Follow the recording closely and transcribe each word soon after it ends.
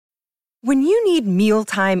When you need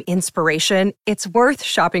mealtime inspiration, it's worth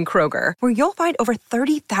shopping Kroger, where you'll find over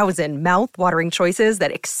 30,000 mouth-watering choices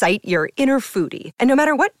that excite your inner foodie. And no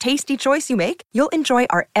matter what tasty choice you make, you'll enjoy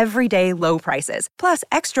our everyday low prices, plus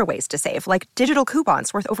extra ways to save, like digital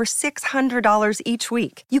coupons worth over $600 each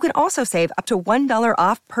week. You can also save up to $1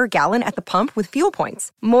 off per gallon at the pump with fuel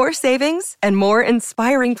points. More savings and more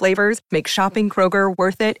inspiring flavors make shopping Kroger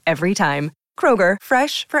worth it every time. Kroger,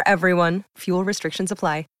 fresh for everyone. Fuel restrictions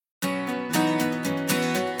apply.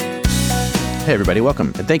 Hey everybody,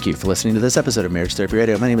 welcome, and thank you for listening to this episode of Marriage Therapy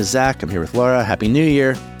Radio. My name is Zach. I'm here with Laura. Happy New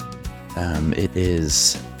Year. It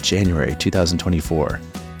is January 2024.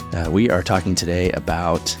 We are talking today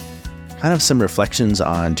about kind of some reflections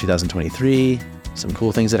on 2023, some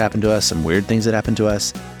cool things that happened to us, some weird things that happened to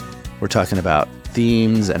us. We're talking about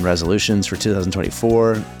themes and resolutions for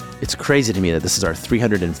 2024. It's crazy to me that this is our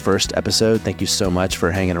 301st episode. Thank you so much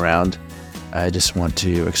for hanging around. I just want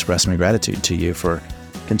to express my gratitude to you for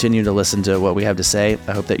continue to listen to what we have to say.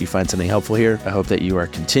 I hope that you find something helpful here. I hope that you are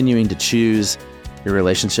continuing to choose your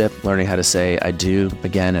relationship, learning how to say I do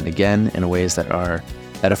again and again in ways that are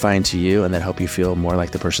edifying to you and that help you feel more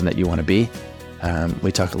like the person that you want to be.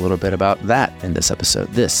 We talk a little bit about that in this episode.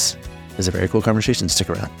 This is a very cool conversation. Stick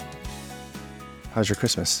around. How's your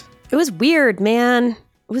Christmas? It was weird, man. It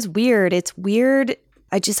was weird. It's weird.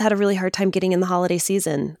 I just had a really hard time getting in the holiday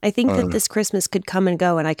season. I think that this Christmas could come and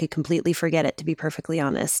go and I could completely forget it, to be perfectly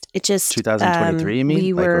honest. It just 2023, you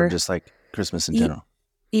mean? Or just like Christmas in general?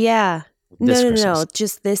 Yeah. Christmas. No.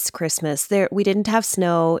 Just this Christmas. We didn't have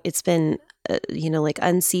snow. It's been, like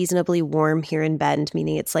unseasonably warm here in Bend,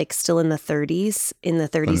 meaning it's like still in the 30s and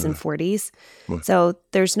 40s. So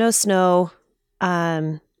there's no snow.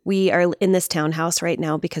 We are in this townhouse right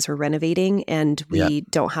now because we're renovating and we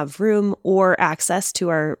don't have room or access to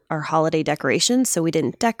our holiday decorations, so we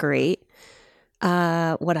didn't decorate.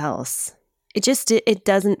 What else? It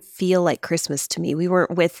doesn't feel like Christmas to me. We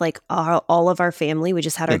weren't with like all of our family. We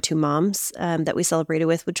just had our two moms that we celebrated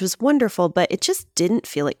with, which was wonderful, but it just didn't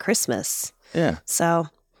feel like Christmas. Yeah. So,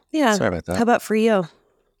 yeah. Sorry about that. How about for you? It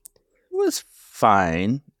was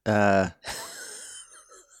fine.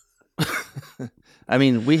 I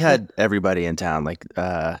mean, we had everybody in town, like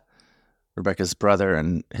Rebecca's brother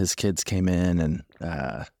and his kids came in and,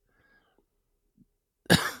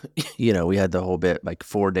 we had the whole bit, like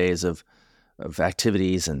 4 days of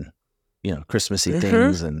activities and, Christmassy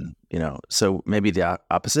things. And, so maybe the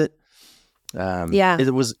opposite.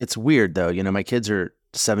 It's weird though. My kids are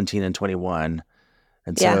 17 and 21.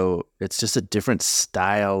 And so it's just a different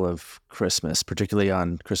style of Christmas, particularly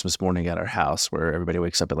on Christmas morning at our house where everybody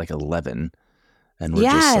wakes up at like 11. And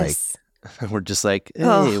we're just like,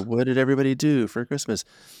 hey, what did everybody do for Christmas?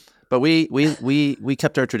 But we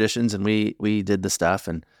kept our traditions and we did the stuff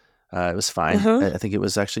and it was fine. I think it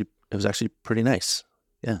was actually pretty nice.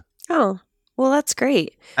 Yeah. Oh, well, that's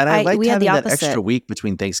great. And I liked having that extra week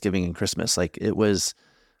between Thanksgiving and Christmas. Like it was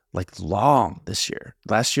like long this year.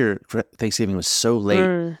 Last year Thanksgiving was so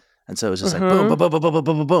late, and so it was just like boom, boom, boom, boom, boom,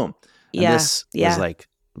 boom, boom, boom. And this was like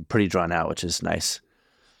pretty drawn out, which is nice.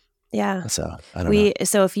 Yeah. So I don't know.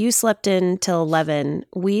 So if you slept in till 11,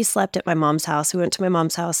 we slept at my mom's house. We went to my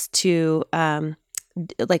mom's house to,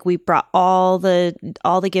 we brought all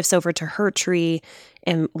the gifts over to her tree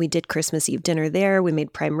and we did Christmas Eve dinner there. We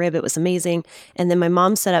made prime rib. It was amazing. And then my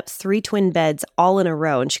mom set up 3 twin beds all in a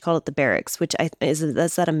row and she called it the barracks, which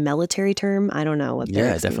is that a military term? I don't know what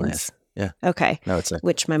barracks it definitely means. is. Yeah. Okay. No, it's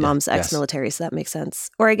which my mom's ex-military, so that makes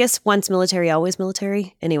sense. Or I guess once military, always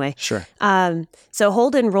military. Anyway. Sure. So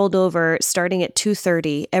Holden rolled over starting at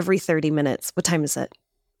 2:30 every 30 minutes. What time is it?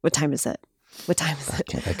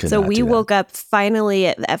 So we woke up finally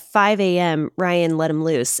at 5 a.m. Ryan let him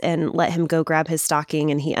loose and let him go grab his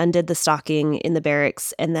stocking, and he undid the stocking in the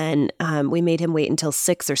barracks. And then we made him wait until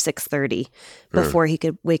 6 or 6:30 before he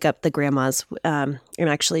could wake up the grandmas and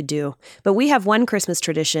actually do. But we have one Christmas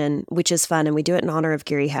tradition, which is fun, and we do it in honor of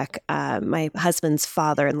Gary Heck, my husband's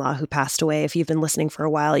father-in-law who passed away. If you've been listening for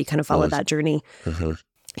a while, you kind of follow that journey.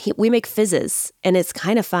 We make fizzes, and it's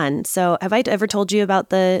kind of fun. So have I ever told you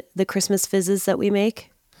about the Christmas fizzes that we make?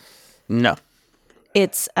 No.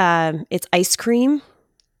 It's ice cream,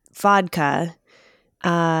 vodka.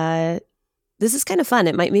 This is kind of fun.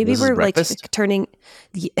 We're like turning.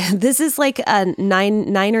 This is like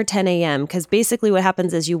 9 or 10 a.m. because basically what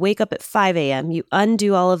happens is you wake up at 5 a.m. You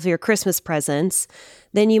undo all of your Christmas presents.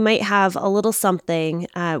 Then you might have a little something.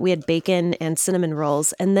 We had bacon and cinnamon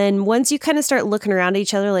rolls. And then once you kind of start looking around at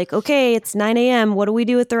each other like, okay, it's 9 a.m. What do we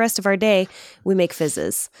do with the rest of our day? We make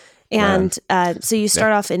fizzes. And so you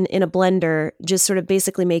start off in a blender, just sort of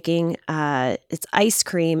basically making it's ice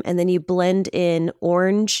cream, and then you blend in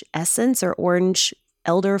orange essence or orange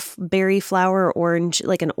elderberry flower, or orange,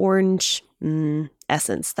 like an orange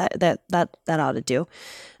essence. That ought to do.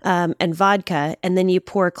 And vodka, and then you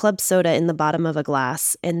pour club soda in the bottom of a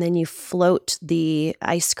glass, and then you float the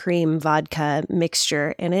ice cream vodka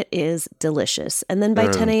mixture, and it is delicious. And then by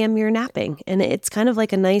 10 a.m. you're napping, and it's kind of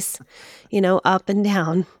like a nice, up and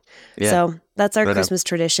down. Yeah. So that's our Christmas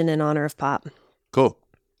tradition in honor of Pop. Cool.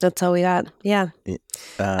 That's all we got. Yeah.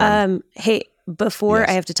 Hey, before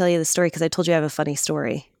I have to tell you the story, because I told you I have a funny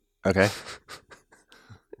story. Okay.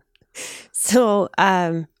 So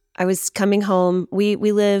I was coming home.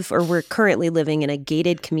 We're currently living in a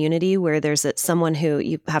gated community where there's someone who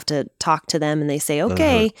you have to talk to them, and they say,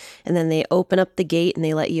 okay. And then they open up the gate and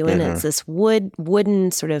they let you in. It's this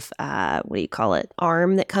wooden sort of, what do you call it?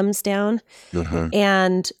 Arm that comes down.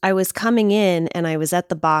 And I was coming in and I was at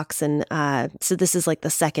the box, and so this is like the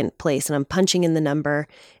second place, and I'm punching in the number.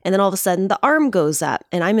 And then all of a sudden the arm goes up,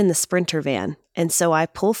 and I'm in the Sprinter van. And so I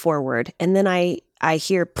pull forward, and then I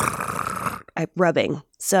hear rubbing.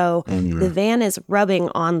 So the van is rubbing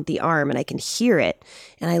on the arm, and I can hear it.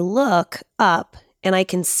 And I look up, and I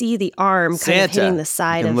can see the arm kind of hitting the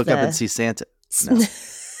side of the... look up and see Santa. No.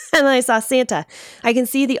 And I saw Santa. I can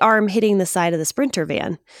see the arm hitting the side of the Sprinter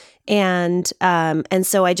van. And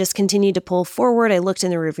so I just continued to pull forward. I looked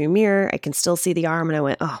in the rearview mirror. I can still see the arm, and I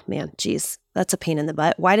went, oh man, geez, that's a pain in the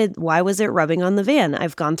butt. Why was it rubbing on the van?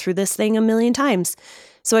 I've gone through this thing a million times.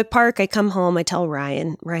 So I park, I come home, I tell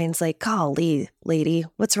Ryan. Ryan's like, golly, lady,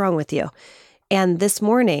 what's wrong with you? And this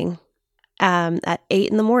morning, at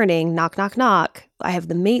 8 a.m, knock, knock, knock, I have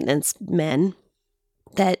the maintenance men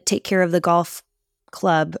that take care of the golf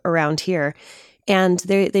club around here. And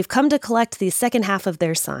they've come to collect the second half of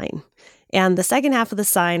their sign. And the second half of the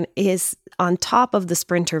sign is on top of the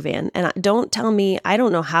Sprinter van. And don't tell me, I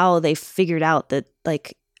don't know how they figured out that,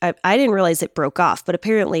 like, I didn't realize it broke off, but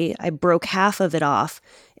apparently I broke half of it off,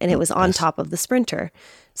 and it was on top of the Sprinter.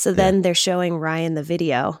 So then they're showing Ryan the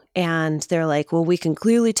video, and they're like, well, we can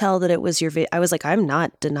clearly tell that it was your video. I was like, I'm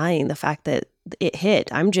not denying the fact that it hit.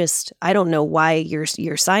 I don't know why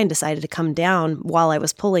your sign decided to come down while I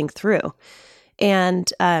was pulling through.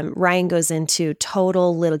 And Ryan goes into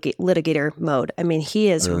total litigator mode. I mean, he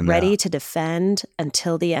is ready to defend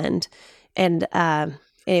until the end. And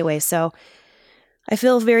anyway, so I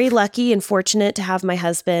feel very lucky and fortunate to have my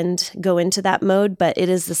husband go into that mode, but it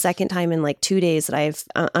is the second time in like 2 days that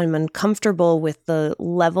I'm uncomfortable with the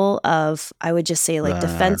level of, I would just say, like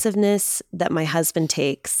defensiveness that my husband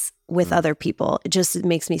takes with other people. It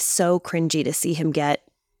makes me so cringy to see him get,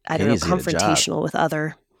 confrontational with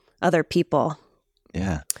other people.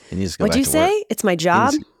 Yeah. He needs to go back to work. What'd you say? It's my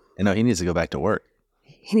job? He needs to go back to work.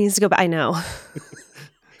 He needs to go back. I know.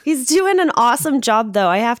 He's doing an awesome job, though.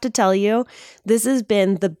 I have to tell you, this has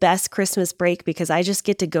been the best Christmas break because I just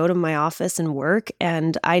get to go to my office and work.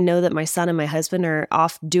 And I know that my son and my husband are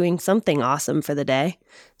off doing something awesome for the day.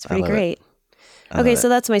 It's pretty great. Okay, so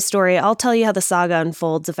that's my story. I'll tell you how the saga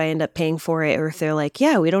unfolds if I end up paying for it, or if they're like,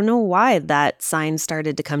 yeah, we don't know why that sign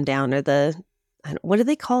started to come down, or what do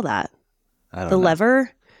they call that? I don't know.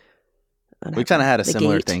 Lever? We kind of had a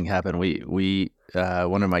similar thing happen. We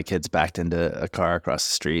one of my kids backed into a car across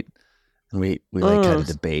the street, and we had a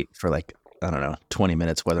debate for 20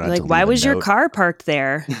 minutes whether or not to leave why was a note. Your car parked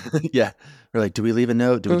there? Yeah. We're like, do we leave a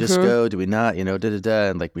note? Do we just go? Do we not?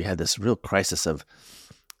 And like we had this real crisis of,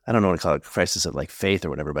 I don't know what to call it, crisis of like faith or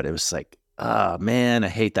whatever, but it was like, oh man, I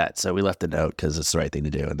hate that. So we left a note because it's the right thing to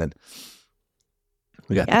do. And then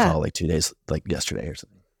we got the call like 2 days, like yesterday or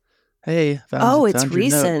something. Hey, it's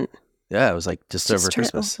recent. Note. Yeah, it was like just over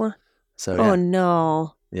Christmas. So oh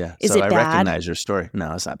no. Yeah. Is so it I bad? recognize your story.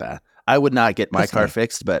 No, it's not bad. I would not get my car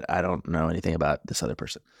fixed, but I don't know anything about this other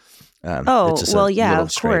person. Of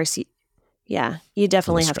course. Yeah, you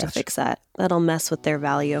definitely have to fix that. That'll mess with their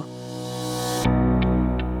value.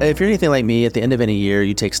 If you're anything like me, at the end of any year,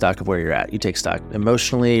 you take stock of where you're at. You take stock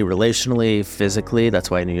emotionally, relationally, physically. That's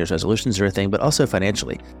why New Year's resolutions are a thing, but also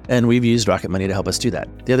financially. And we've used Rocket Money to help us do that.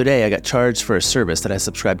 The other day, I got charged for a service that I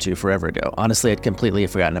subscribed to forever ago. Honestly, I'd completely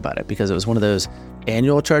forgotten about it because it was one of those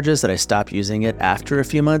annual charges that I stopped using it after a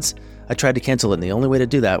few months. I tried to cancel it, and the only way to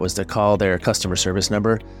do that was to call their customer service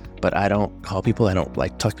number. But I don't call people. I don't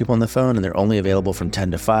talk to people on the phone, and they're only available from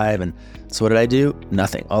 10 to 5. And so what did I do?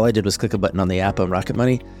 Nothing. All I did was click a button on the app on Rocket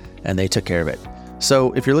Money, and they took care of it.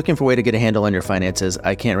 So if you're looking for a way to get a handle on your finances,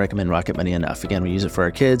 I can't recommend Rocket Money enough. Again, we use it for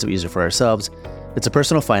our kids. We use it for ourselves. It's a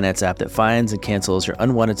personal finance app that finds and cancels your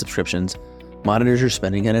unwanted subscriptions monitors your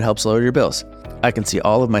spending and it helps lower your bills. I can see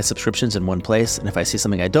all of my subscriptions in one place, and if I see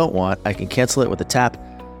something I don't want, I can cancel it with a tap,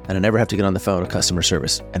 and I never have to get on the phone with customer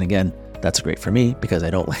service. And again, that's great for me because I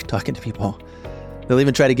don't like talking to people. They'll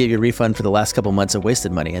even try to give you a refund for the last couple months of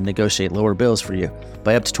wasted money and negotiate lower bills for you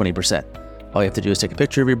by up to 20%. All you have to do is take a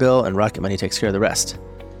picture of your bill, and Rocket Money takes care of the rest.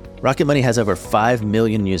 Rocket Money has over 5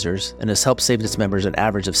 million users and has helped save its members an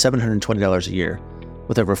average of $720 a year,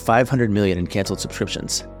 with over 500 million in canceled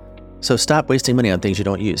subscriptions. So stop wasting money on things you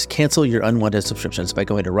don't use. Cancel your unwanted subscriptions by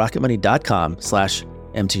going to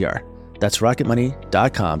rocketmoney.com/MTR. That's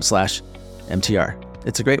rocketmoney.com/MTR.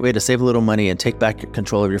 It's a great way to save a little money and take back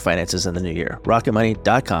control of your finances in the new year.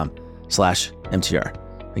 rocketmoney.com/MTR.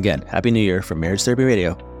 Again, Happy New Year from Marriage Therapy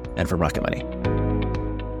Radio and from Rocket Money.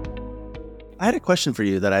 I had a question for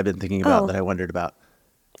you that I've been thinking about that I wondered about.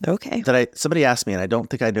 Okay. Somebody asked me and I don't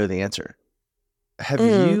think I know the answer. Have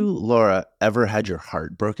you, Laura, ever had your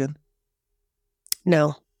heart broken?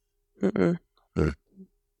 No.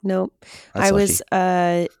 Nope.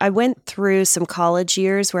 I went through some college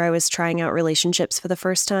years where I was trying out relationships for the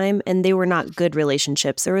first time, and they were not good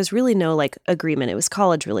relationships. There was really no agreement. It was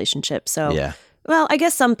college relationships. So, yeah. Well, I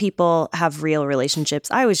guess some people have real relationships.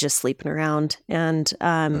 I was just sleeping around, and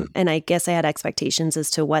I guess I had expectations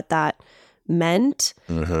as to what that meant.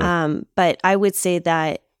 But I would say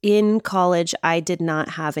that in college, I did not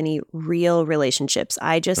have any real relationships.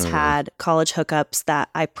 I just had college hookups that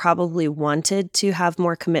I probably wanted to have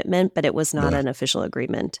more commitment, but it was not an official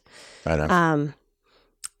agreement.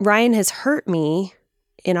 Ryan has hurt me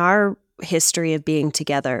in our history of being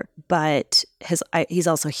together, but he's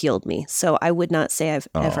also healed me. So I would not say I've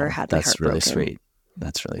ever had my heart broken. That's really sweet.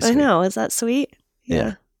 That's really sweet. I know. Is that sweet?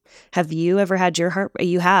 Yeah. Have you ever had your heart?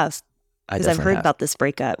 You have. Because I've heard about this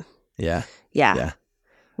breakup. Yeah.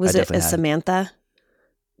 Was it a Samantha?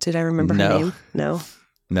 Did I remember her name? No.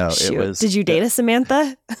 Shoot. It was. Did you date a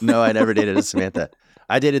Samantha? No, I never dated a Samantha.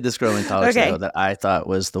 I dated this girl in college though, that I thought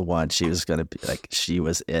was the one. She was going to be she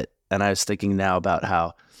was it. And I was thinking now about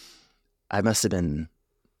how I must have been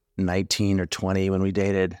 19 or 20 when we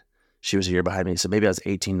dated. She was a year behind me. So maybe I was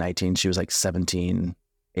 18, 19. She was 17,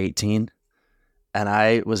 18. And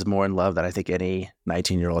I was more in love than I think any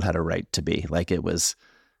 19-year-old had a right to be. It was,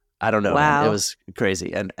 I don't know. Wow. Man, it was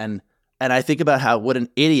crazy. And I think about what an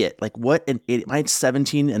idiot. My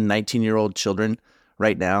 17 and 19-year-old children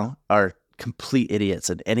right now are complete idiots.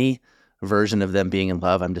 And any version of them being in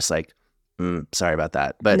love, I'm just sorry about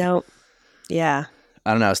that. But no. Yeah.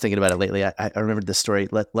 I don't know. I was thinking about it lately. I remembered this story.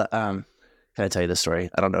 Can I tell you this story?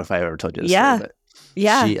 I don't know if I ever told you this story. But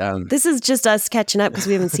this is just us catching up because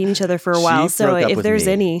we haven't seen each other for a while. So if there's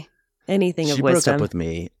anything of wisdom. She broke up with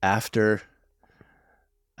me after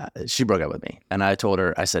she broke up with me. And I told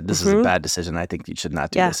her, I said, this is a bad decision. I think you should not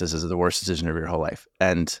do this. This is the worst decision of your whole life.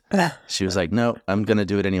 And she was like, no, I'm going to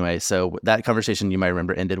do it anyway. So that conversation, you might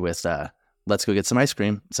remember, ended with, let's go get some ice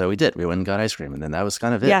cream. So we did. We went and got ice cream. And then that was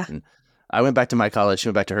kind of it. Yeah. And I went back to my college. She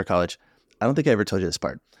went back to her college. I don't think I ever told you this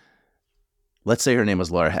part. Let's say her name was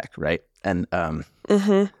Laura Heck, right? And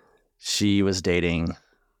she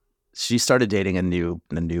started dating a new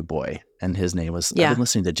boy, and his name was. I've been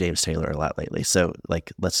listening to James Taylor a lot lately, so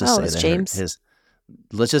let's just say that James.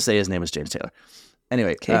 Let's just say his name was James Taylor.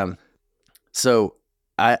 Anyway, so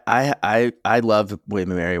I love William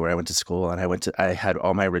 & Mary, where I went to school, and I had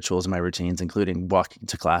all my rituals and my routines, including walking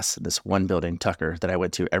to class in this one building, Tucker, that I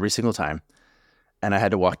went to every single time, and I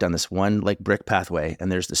had to walk down this one brick pathway,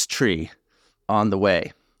 and there's this tree on the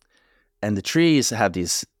way. And the trees have they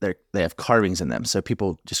have carvings in them. So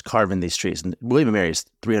people just carve in these trees. And William & Mary is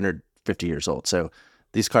 350 years old. So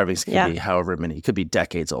these carvings can be however many. It could be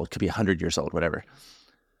decades old. It could be 100 years old, whatever.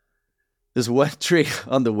 There's one tree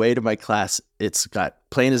on the way to my class. It's got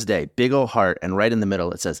plain as day, big old heart. And right in the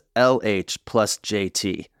middle, it says LH plus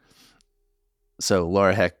JT. So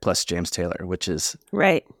Laura Heck plus James Taylor, which is...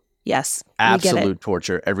 Right. Yes. Absolute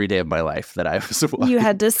torture every day of my life that I was walking. You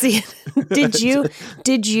had to see it.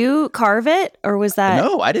 Did you carve it, or was that?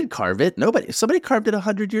 No, I didn't carve it. Somebody carved it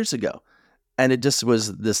 100 years ago. And it just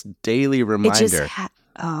was this daily reminder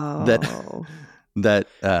that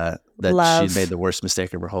she made the worst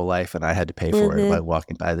mistake of her whole life, and I had to pay for it by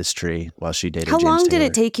walking by this tree while she dated James Taylor. How long did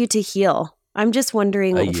it take you to heal? I'm just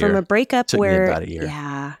wondering, from a breakup took where... me about a year.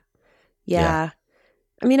 Yeah.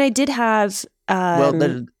 I mean, I did have...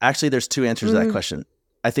 actually, there's two answers to that question.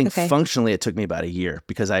 I think functionally it took me about a year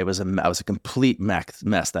because I was a complete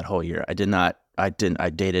mess that whole year. I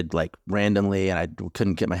dated randomly, and I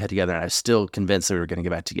couldn't get my head together, and I was still convinced that we were going to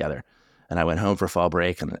get back together. And I went home for fall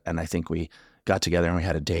break, and I think we got together and we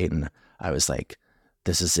had a date, and I was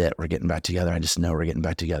this is it. We're getting back together. I just know we're getting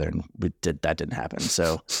back together. And that didn't happen.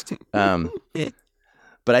 So,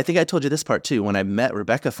 but I think I told you this part too. When I met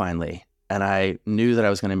Rebecca finally, and I knew that I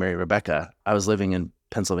was going to marry Rebecca, I was living in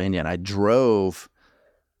Pennsylvania, and I drove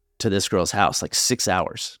to this girl's house like 6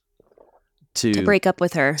 hours to break up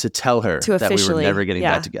with her, to tell her that we were never getting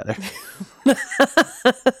back together.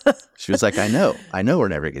 She was like, I know we're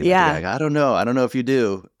never getting back together. I don't know if you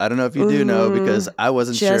do. I don't know if you do know, because I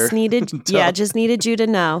wasn't sure. Just needed you to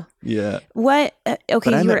know. Yeah. What?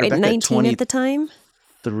 Okay, you were at 19 at the time?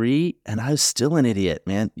 3, and I was still an idiot,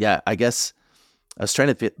 man. Yeah, I guess I was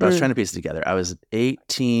trying to piece it together. I was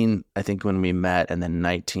 18, I think, when we met, and then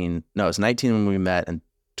 19. No, it was 19 when we met, and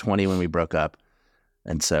 20 when we broke up.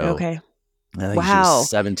 And so, okay. I think she was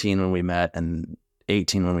 17 when we met, and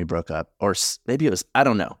 18 when we broke up, or maybe it was, I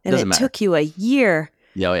don't know. It doesn't matter. Took you a year.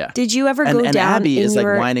 Yeah, oh yeah. Did you ever go down? And Abby is like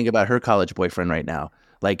whining about her college boyfriend right now.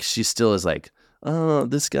 Like, she still is like, oh,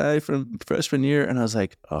 this guy from freshman year. And I was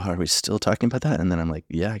like, oh, are we still talking about that? And then I'm like,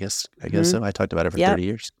 yeah, I guess so. I talked about it for 30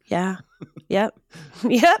 years. Yeah. Yep.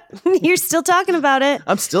 You're still talking about it.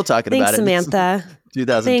 I'm still talking about it. Thanks, Samantha.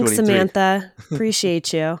 2023. Thanks, Samantha.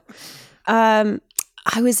 Appreciate you. I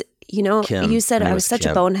was, Kim. You said I was such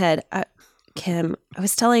a bonehead. Kim, I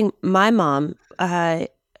was telling my mom,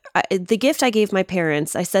 the gift I gave my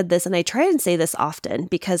parents, I said this, and I try and say this often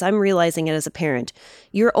because I'm realizing it as a parent.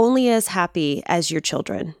 You're only as happy as your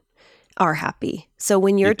children are happy. So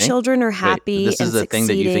when your children are happy, this is a thing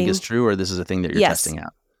that you think is true, or this is a thing that you're testing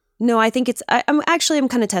out? No, I think it's. I'm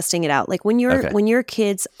kind of testing it out. Like when your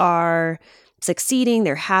kids are succeeding,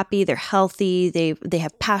 they're happy, they're healthy, they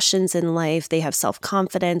have passions in life, they have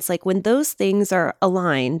self-confidence. Like when those things are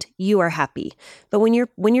aligned, you are happy. But when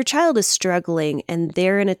your child is struggling and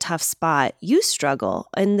they're in a tough spot, you struggle.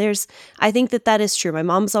 And I think that is true. My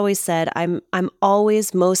mom's always said, I'm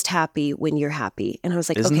always most happy when you're happy. And I was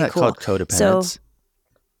like, Isn't okay, that cool. called codependence?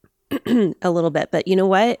 So a little bit, but you know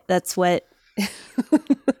what? That's what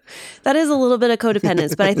that is a little bit of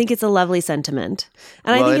codependence, but I think it's a lovely sentiment.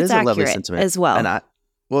 And I think it's accurate as well. And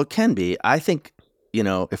it can be. I think,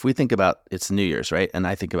 if we think about it's New Year's, right? And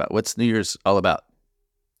I think about what's New Year's all about.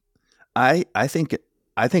 I think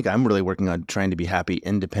I'm really working on trying to be happy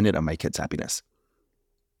independent of my kids' happiness.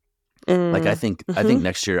 Like I think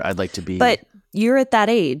next year I'd like to be. But you're at that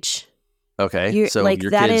age. Okay. So like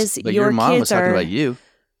your that kids, is but your mom kids was talking about you.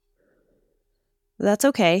 That's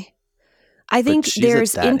okay. I think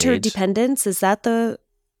there's interdependence. Is that the?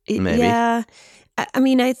 Maybe. Yeah. I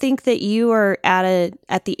mean, I think that you are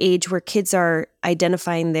at the age where kids are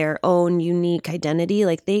identifying their own unique identity.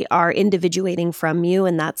 Like they are individuating from you.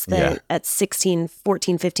 And that's at 16,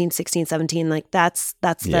 14, 15, 16, 17, like that's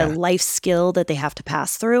the life skill that they have to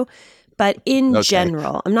pass through. But in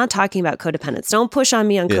general, I'm not talking about codependence. Don't push on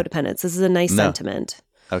me on codependence. This is a nice sentiment.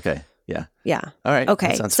 Okay. Yeah. Yeah. All right.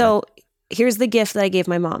 Okay. So here's the gift that I gave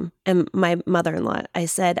my mom and my mother-in-law. I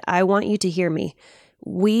said, I want you to hear me.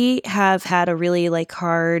 We have had a really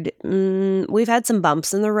hard, we've had some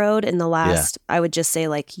bumps in the road in the last, I would just say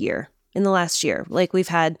year. In the last year. Like we've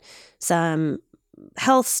had some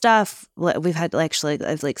health stuff. We've had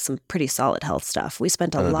some pretty solid health stuff. We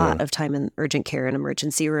spent a lot of time in urgent care and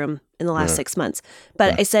emergency room in the last 6 months.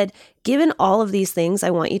 But I said, given all of these things, I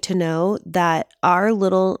want you to know that our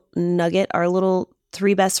little nugget, our little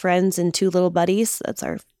 3 best friends and 2 little buddies,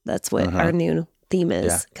 that's what our new theme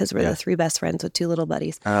is, because we're the 3 best friends with 2 little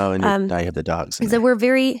buddies. Oh, and now you have the dogs. So we're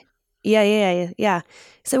very, yeah.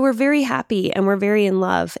 So we're very happy and we're very in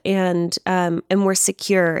love and we're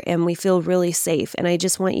secure and we feel really safe. And I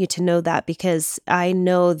just want you to know that, because I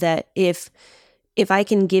know that if I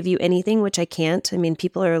can give you anything, which I can't, I mean,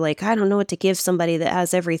 people are like, I don't know what to give somebody that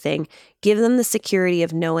has everything. Give them the security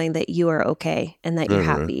of knowing that you are okay and that you're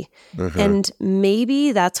happy. And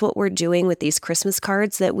maybe that's what we're doing with these Christmas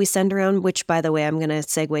cards that we send around, which, by the way, I'm going to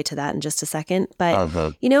segue to that in just a second.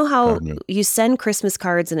 But you know how you send Christmas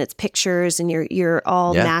cards and it's pictures and you're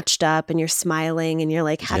all matched up and you're smiling and you're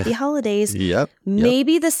like, happy holidays.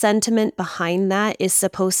 Maybe the sentiment behind that is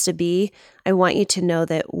supposed to be, I want you to know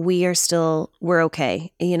that we're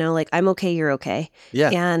okay. I'm okay, you're okay.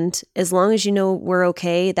 Yeah. And as long as you know we're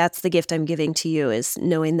okay, that's the gift I'm giving to you, is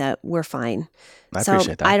knowing that we're fine. I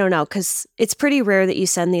appreciate that. I don't know, because it's pretty rare that you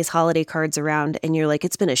send these holiday cards around and you're like,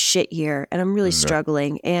 it's been a shit year and I'm really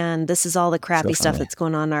struggling. And this is all the crappy stuff that's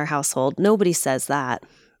going on in our household. Nobody says that.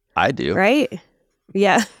 I do. Right?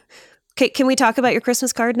 Yeah. Okay, can we talk about your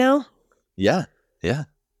Christmas card now? Yeah.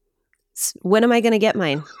 When am I going to get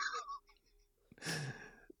mine?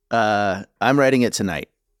 I'm writing it tonight.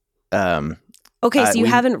 Okay, so you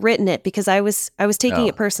haven't written it because I was taking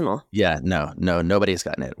it personal. Yeah, no, nobody's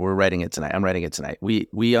gotten it. We're writing it tonight. I'm writing it tonight.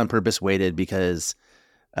 We on purpose waited because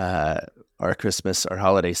our Christmas, our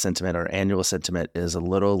holiday sentiment, our annual sentiment is a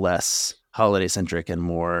little less holiday centric and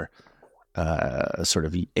more sort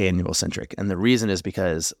of annual centric. And the reason is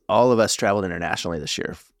because all of us traveled internationally this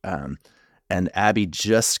year. And Abby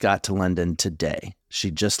just got to London today.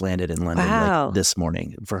 She just landed in London like this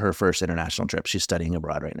morning for her first international trip. She's studying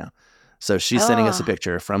abroad right now. So she's sending us a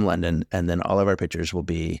picture from London, and then all of our pictures will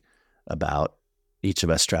be about each of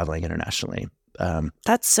us traveling internationally.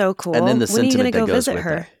 That's so cool. And then the when are you going sentiment to go that goes visit with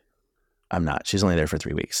her? that. I'm not. She's only there for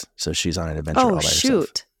 3 weeks, so she's on an adventure all by herself. Oh,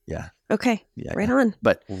 shoot. Yeah. Okay. Yeah. Right on.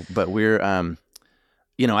 But we're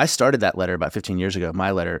I started that letter about 15 years ago.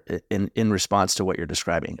 My letter in response to what you're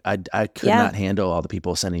describing. I could not handle all the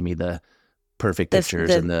people sending me the perfect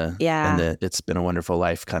pictures and the it's been a wonderful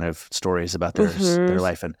life kind of stories about their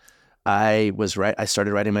life. And I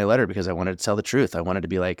started writing my letter because I wanted to tell the truth. I wanted to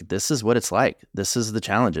be like, this is what it's like. This is the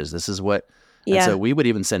challenges. This is what. Yeah. And so we would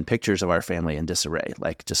even send pictures of our family in disarray,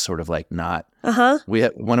 like just sort of like not. We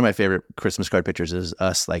had one of my favorite Christmas card pictures is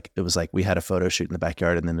us. Like it was like we had a photo shoot in the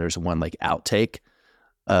backyard, and then there's one like outtake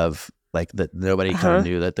of like that nobody kind of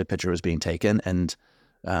knew that the picture was being taken, and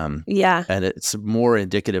and it's more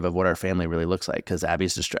indicative of what our family really looks like because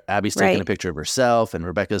Abby's taking a picture of herself, and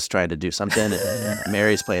Rebecca's trying to do something, and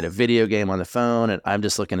Mary's playing a video game on the phone, and I'm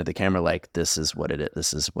just looking at the camera like this is what it is.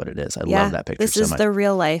 This is what it is. I love that picture so much. This is the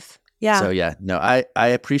real life. Yeah. So I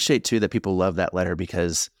appreciate too that people love that letter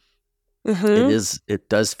because it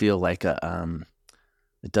does feel like a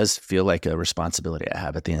responsibility I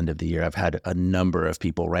have at the end of the year. I've had a number of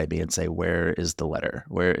people write me and say, "Where is the letter?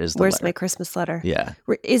 Where's my Christmas letter?" Yeah.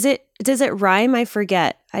 Does it rhyme? I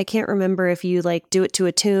forget. I can't remember if you like do it to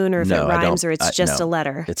a tune or if it rhymes or it's just a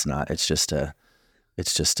letter. It's not. It's just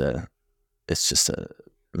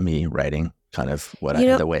me writing kind of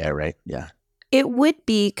the way I write. Yeah. It would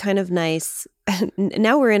be kind of nice.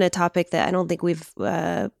 Now we're in a topic that I don't think we've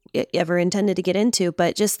ever intended to get into,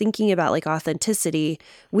 but just thinking about like authenticity,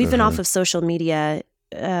 we've been off of social media.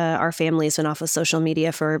 Our family's been off of social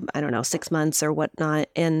media for, 6 months or whatnot.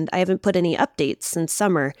 And I haven't put any updates since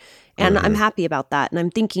summer. And I'm happy about that. And I'm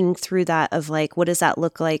thinking through that of like, what does that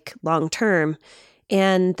look like long term?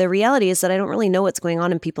 And the reality is that I don't really know what's going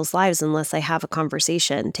on in people's lives unless I have a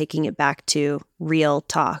conversation, taking it back to real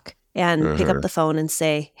talk. And pick up the phone and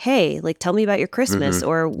say, hey, like, tell me about your Christmas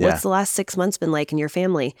or what's the last 6 months been like in your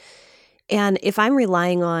family? And if I'm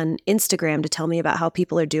relying on Instagram to tell me about how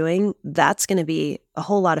people are doing, that's going to be a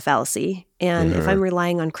whole lot of fallacy. And if I'm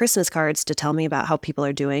relying on Christmas cards to tell me about how people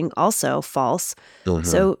are doing, also false.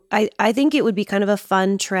 So I think it would be kind of a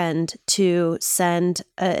fun trend to send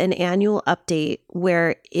an annual update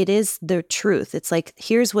where it is the truth. It's like,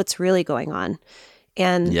 here's what's really going on.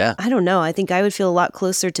 And I don't know, I think I would feel a lot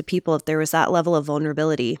closer to people if there was that level of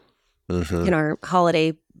vulnerability in our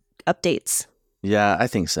holiday updates. Yeah, I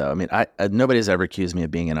think so. I mean, nobody's ever accused me of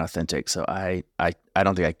being inauthentic, so I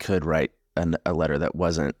don't think I could write a letter that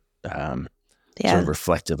wasn't sort of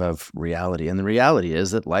reflective of reality. And the reality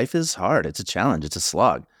is that life is hard. It's a challenge. It's a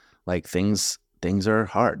slog. Like things are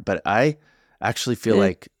hard. But I actually feel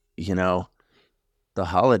like, the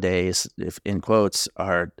holidays, if in quotes,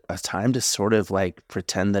 are a time to sort of like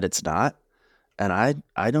pretend that it's not. And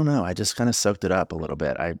I don't know. I just kind of soaked it up a little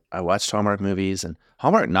bit. I watched Hallmark movies, and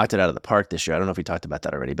Hallmark knocked it out of the park this year. I don't know if we talked about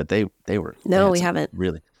that already, but they were. No, we haven't.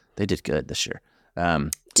 Really, they did good this year.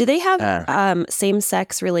 Do they have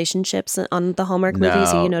same-sex relationships on the Hallmark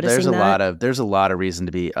movies? Are you noticing there's a lot of reason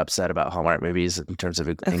to be upset about Hallmark movies in terms of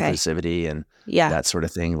inclusivity and that sort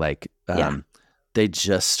of thing. Like, they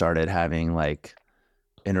just started having like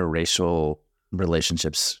interracial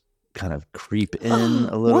relationships kind of creep in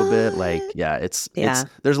a little bit. Like, it's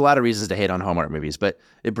there's a lot of reasons to hate on Hallmark movies, but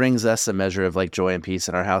it brings us a measure of like joy and peace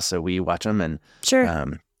in our house, so we watch them. And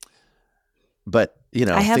but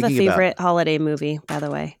I have a favorite holiday movie, by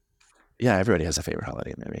the way. Yeah, everybody has a favorite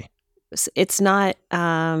holiday movie. It's not.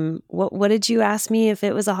 What did you ask me if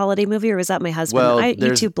it was a holiday movie, or was that my husband? Well,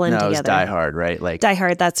 you two blend together. It's Die Hard, right? Like Die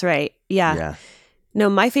Hard. That's right. Yeah. No,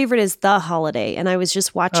 my favorite is The Holiday, and I was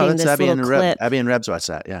just watching this little clip. Abby and Rebs watched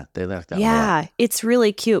that. Yeah, they left that one. Yeah, it's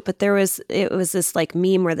really cute. But it was this like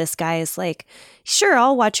meme where this guy is like, "Sure,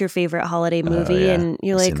 I'll watch your favorite holiday movie," and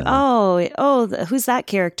you're like, who's that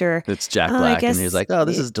character? It's Jack Black, and he's like, "Oh,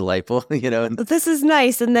 this is delightful," And this is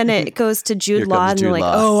nice. And then it goes to Jude Law, and you're like,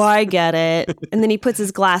 "Oh, I get it." And then he puts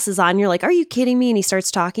his glasses on. You're like, "Are you kidding me?" And he starts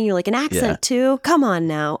talking. You're like, "An accent too? Come on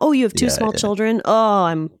now. Oh, you have two small children. Oh,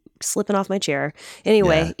 I'm slipping off my chair."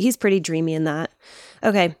 Anyway, he's pretty dreamy in that.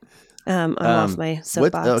 Okay. I'm off my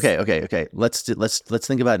soapbox. Okay. Let's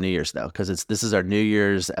think about New Year's though, because this is our New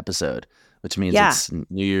Year's episode, which means it's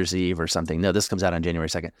New Year's Eve or something. No, this comes out on January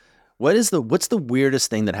 2nd. What's the weirdest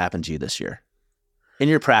thing that happened to you this year? In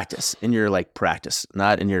your practice, practice,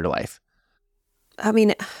 not in your life. I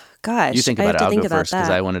mean, gosh, you think about it. I'll go first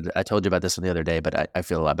because I told you about this the other day, but I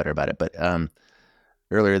feel a lot better about it. But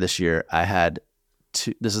earlier this year, I had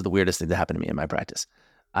this is the weirdest thing that happened to me in my practice.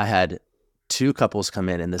 I had 2 couples come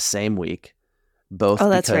in the same week, both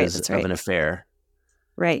because of an affair.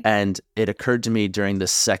 Right. And it occurred to me during the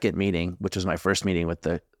second meeting, which was my first meeting with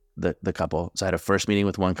the couple. So I had a first meeting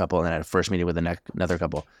with one couple and then I had a first meeting with another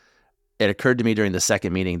couple. It occurred to me during the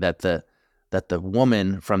second meeting that the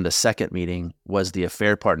woman from the second meeting was the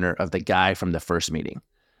affair partner of the guy from the first meeting.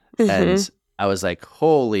 Mm-hmm. And I was like,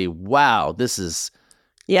 holy wow, this is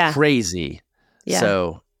crazy. Yeah.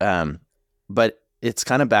 So, but it's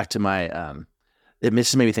kind of back to my, it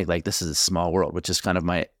just made me think like, this is a small world, which is kind of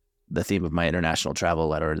the theme of my international travel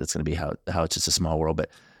letter. That's going to be how it's just a small world.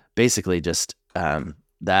 But basically just,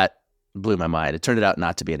 that blew my mind. It turned out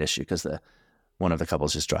not to be an issue because one of the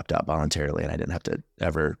couples just dropped out voluntarily and I didn't have to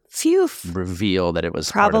ever reveal that it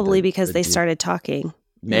was probably because they started talking.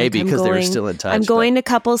 Maybe because they were still in touch. I'm going to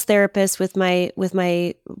couples therapist with my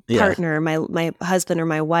partner, my husband or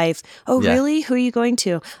my wife. Oh, really? Who are you going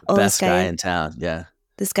to? Oh, best guy in town. Yeah.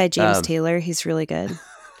 This guy, James Taylor, he's really good.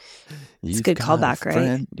 It's a good callback,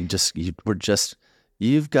 right?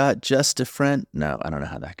 You've got just a friend. No, I don't know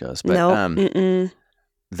how that goes. But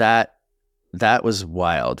that was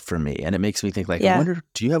wild for me. And it makes me think I wonder,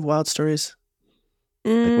 do you have wild stories?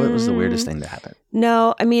 Like, what was the weirdest thing that happened?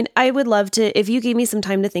 No, I mean, I would love to, if you gave me some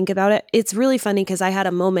time to think about it. It's really funny because I had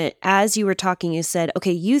a moment as you were talking, you said,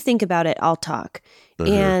 okay, you think about it, I'll talk.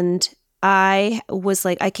 Mm-hmm. And I was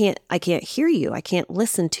like, I can't hear you. I can't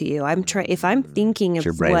listen to you. If I'm thinking of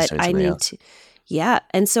what I need to. Yeah.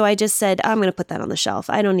 And so I just said, I'm going to put that on the shelf.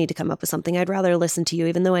 I don't need to come up with something. I'd rather listen to you,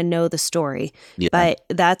 even though I know the story. Yeah. But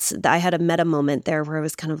I had a meta moment there where I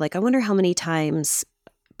was kind of like, I wonder how many times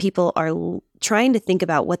people are trying to think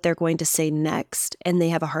about what they're going to say next, and they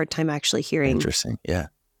have a hard time actually hearing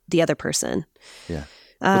the other person. Yeah.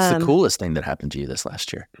 What's the coolest thing that happened to you this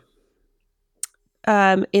last year?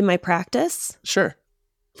 In my practice? Sure.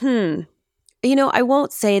 I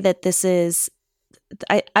won't say that this is,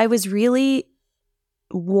 I was really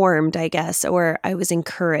warmed, I guess, or I was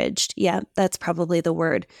encouraged. Yeah, that's probably the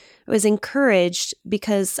word. I was encouraged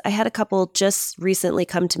because I had a couple just recently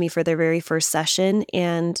come to me for their very first session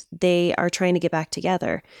and they are trying to get back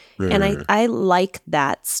together. Mm. And I like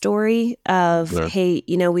that story of, hey,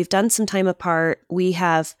 we've done some time apart.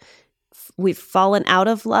 We've fallen out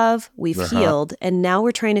of love. We've healed. And now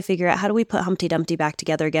we're trying to figure out how do we put Humpty Dumpty back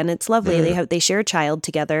together again. It's lovely. They share a child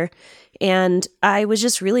together. And I was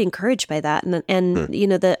just really encouraged by that. And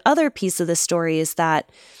the other piece of the story is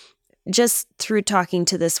that just through talking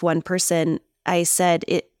to this one person, I said,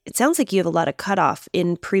 it sounds like you have a lot of cutoff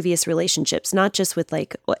in previous relationships, not just with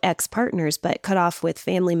like ex-partners, but cutoff with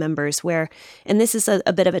family members and this is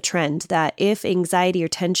a bit of a trend that if anxiety or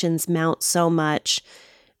tensions mount so much,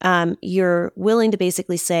 you're willing to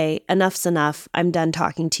basically say, enough's enough. I'm done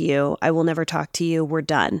talking to you. I will never talk to you. We're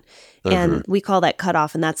done. And we call that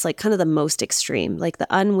cutoff. And that's like kind of the most extreme, like the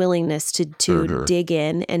unwillingness to dig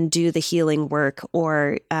in and do the healing work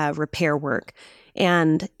or repair work.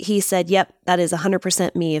 And he said, yep, that is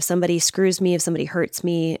 100% me. If somebody screws me, if somebody hurts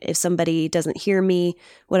me, if somebody doesn't hear me,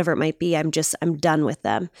 whatever it might be, I'm done with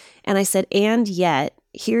them. And I said, and yet,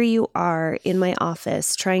 here you are in my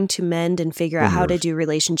office trying to mend and figure out how to do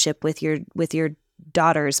relationship with your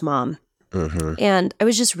daughter's mom. And I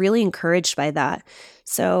was just really encouraged by that.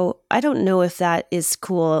 So I don't know if that is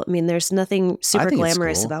cool. I mean, there's nothing super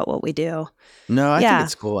glamorous about what we do. No, I think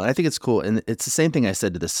it's cool. I think it's cool. And it's the same thing I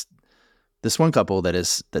said to this one couple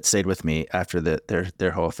that stayed with me after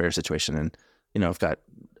their whole affair situation. And, I've got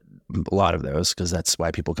a lot of those because that's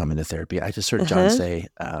why people come into therapy. I just heard John say,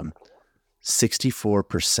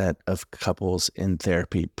 64% of couples in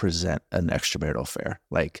therapy present an extramarital affair.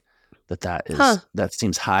 Like that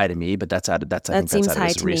seems high to me, but that's out of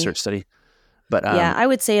his research study. But I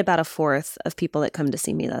would say about a fourth of people that come to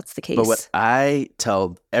see me, that's the case. But what I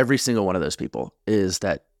tell every single one of those people is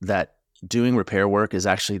that doing repair work is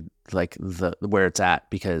actually like where it's at,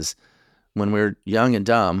 because when we're young and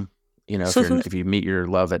dumb, if you meet your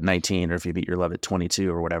love at 19 or if you meet your love at 22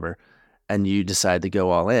 or whatever, and you decide to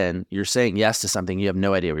go all in, you're saying yes to something you have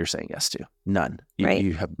no idea what you're saying yes to. None.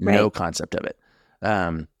 You have no concept of it.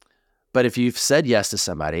 But if you've said yes to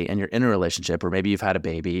somebody and you're in a relationship, or maybe you've had a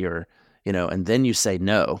baby, or, and then you say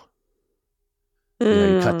no,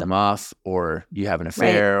 you cut them off, or you have an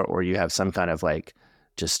affair, or you have some kind of like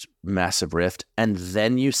just massive rift, and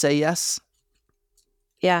then you say yes.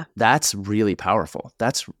 Yeah. That's really powerful.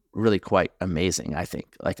 That's really quite amazing, I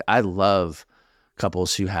think. Like, I love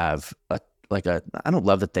couples who have I don't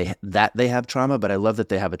love that they have trauma, but I love that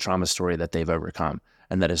they have a trauma story that they've overcome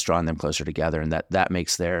and that has drawn them closer together, and that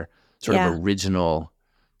makes their sort of original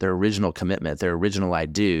commitment, their original I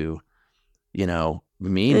do,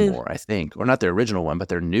 mean more, I think. Or not their original one, but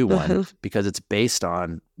their new one, because it's based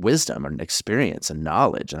on wisdom and experience and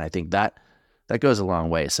knowledge. And I think that goes a long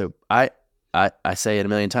way. So I say it a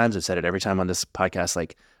million times. I've said it every time on this podcast.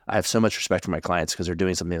 Like, I have so much respect for my clients because they're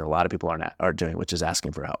doing something that a lot of people aren't doing, which is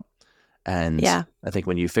asking for help. And I think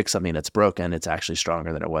when you fix something that's broken, it's actually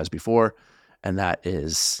stronger than it was before. And I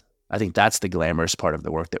think that's the glamorous part of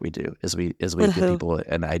the work that we do, is we give people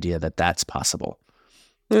an idea that that's possible.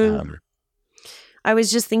 I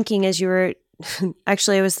was just thinking as you were,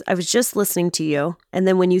 actually, I was just listening to you. And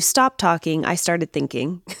then when you stopped talking, I started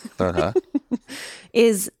thinking. I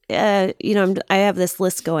have this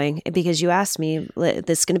list going because you asked me,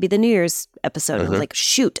 this is going to be the New Year's episode. And I was like,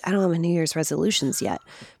 shoot, I don't have any New Year's resolutions yet.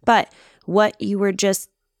 But what you were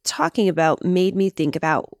just talking about made me think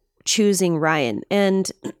about choosing Ryan.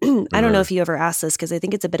 And I don't know if you ever asked this, because I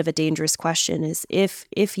think it's a bit of a dangerous question, is if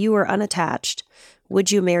you were unattached,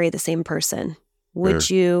 would you marry the same person?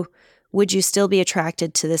 Would you still be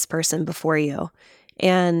attracted to this person before you?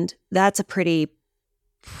 And that's a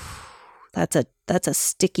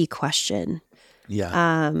sticky question.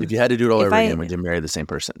 Yeah. If you had to do it all over again, would you marry the same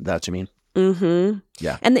person? That's what you mean? Mm-hmm.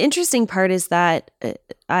 Yeah. And the interesting part is that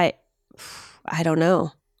I don't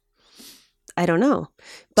know.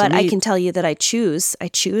 But I can tell you that I choose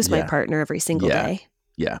my partner every single day.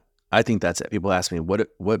 Yeah. I think that's it. People ask me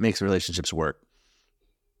what makes relationships work.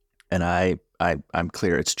 And I'm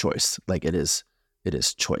clear, it's choice. Like, it is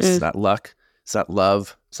choice. It's not luck. It's not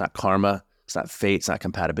love. It's not karma. It's not fate. It's not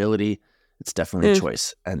compatibility. It's definitely a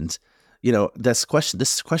choice. And, this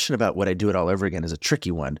question about would I do it all over again is a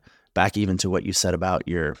tricky one. Back even to what you said about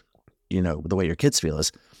your, the way your kids feel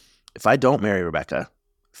is, if I don't marry Rebecca,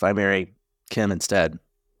 if I marry Kim instead,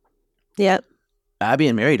 Abby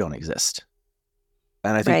and Mary don't exist.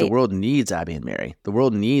 And I think the world needs Abby and Mary. The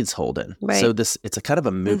world needs Holden. Right. So it's a kind of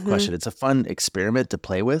a moot question. It's a fun experiment to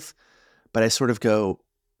play with. But I sort of go,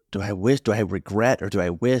 do I regret, or do I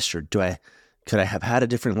wish, or could I have had a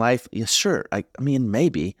different life? Yeah, sure. I mean,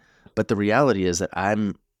 maybe. But the reality is that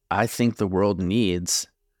I think the world needs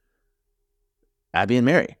Abby and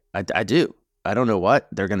Mary. I do. I don't know what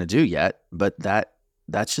they're going to do yet, but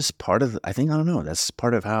that's just part of, I don't know. That's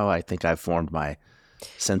part of how I think I've formed my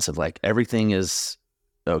sense of like, everything is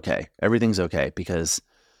okay. Everything's okay because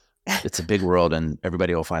it's a big world and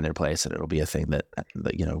everybody will find their place, and it'll be a thing that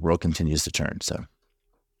world continues to turn. So.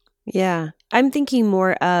 Yeah. I'm thinking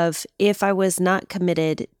more of, if I was not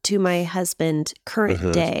committed to my husband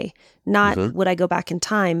current day, not would I go back in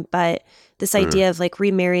time, but this idea of like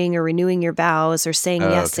remarrying or renewing your vows or saying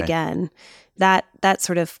yes again, that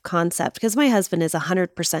sort of concept. Because my husband is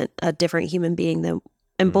 100% a different human being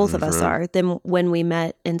and both of us are, than when we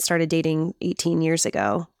met and started dating 18 years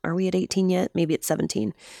ago. Are we at 18 yet? Maybe it's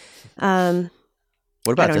 17. What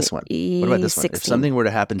about this one? What about this 16. one? If something were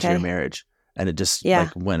to happen to your marriage and it just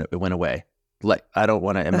went away, like, I don't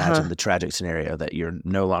want to imagine the tragic scenario that you're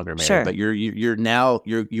no longer married, but you're now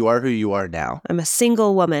you are who you are now. I'm a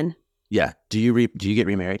single woman. Yeah. Do you get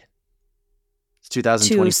remarried? It's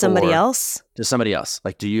 2024. To somebody else? To somebody else.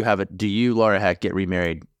 Like, do you, Laura Heck, get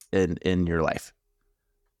remarried in your life?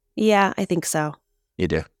 Yeah, I think so. You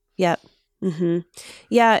do? Yep. Mm-hmm.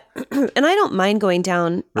 Yeah. And I don't mind going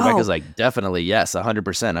down. Rebecca's like, definitely, yes,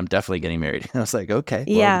 100%. I'm definitely getting married. I was like, okay.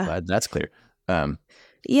 Well, I'm glad that's clear.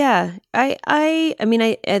 Yeah. I mean,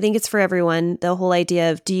 I think it's for everyone. The whole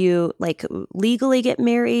idea of, do you like legally get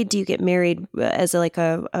married? Do you get married as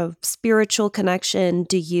a spiritual connection?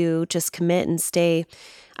 Do you just commit and stay?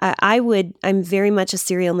 I'm very much a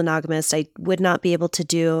serial monogamist. I would not be able to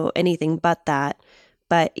do anything but that.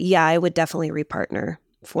 But yeah, I would definitely repartner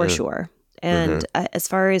for sure. And as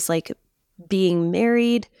far as like being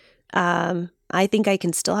married, I think I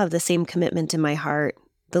can still have the same commitment in my heart.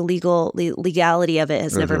 The legality of it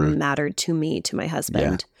has never mattered to me, to my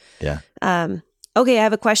husband. Yeah. Okay, I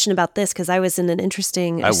have a question about this because I was in an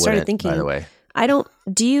interesting. I started thinking. By the way,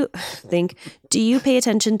 do you pay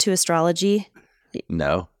attention to astrology?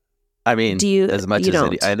 No, I mean, do you? As much as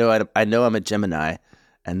I know I'm a Gemini,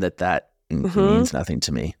 and that means nothing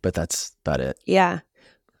to me. But that's about it. Yeah,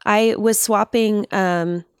 I was swapping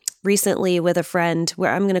recently with a friend.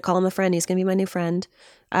 Where I'm going to call him a friend. He's going to be my new friend.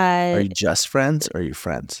 Are you just friends or are you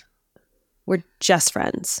friends? We're just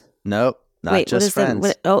friends. Nope, not Wait, just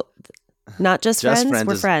friends. Not just friends?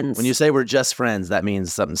 We're friends. When you say we're just friends, that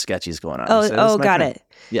means something sketchy is going on. Got it.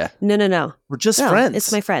 Yeah. No. We're just friends.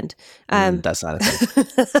 It's my friend. That's not a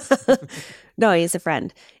thing. No, he's a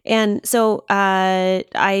friend. And so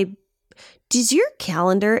does your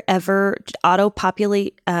calendar ever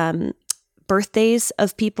auto-populate birthdays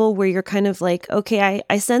of people where you're kind of like, okay,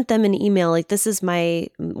 I sent them an email, like this is my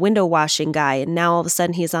window washing guy, and now all of a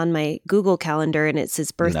sudden he's on my Google Calendar and it's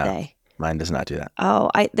his birthday. No, mine does not do that.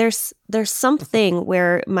 Oh, there's something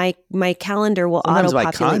where my calendar will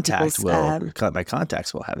auto-populate people's... my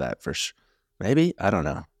contacts will have that for sure. Maybe? I don't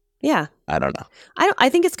know. Yeah. I don't know. I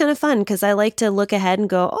think it's kind of fun because I like to look ahead and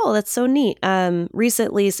go, oh, that's so neat.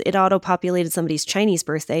 Recently, it auto-populated somebody's Chinese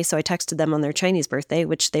birthday, so I texted them on their Chinese birthday,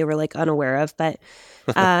 which they were like unaware of. But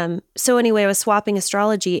so anyway, I was swapping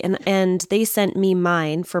astrology, and they sent me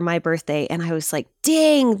mine for my birthday, and I was like,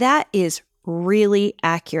 dang, that is really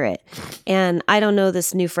accurate. And I don't know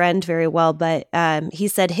this new friend very well, but he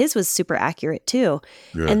said his was super accurate too.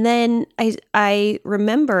 Yeah. And then I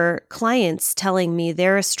remember clients telling me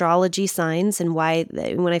their astrology signs and why,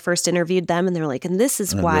 when I first interviewed them, and they're like, and this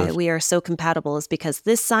is why we are so compatible, is because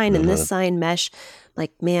this sign and this sign mesh.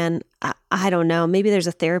 Like, man, I don't know. Maybe there's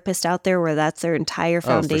a therapist out there where that's their entire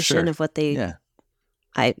foundation of what they. Yeah.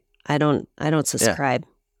 I don't subscribe.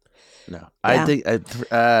 No, I think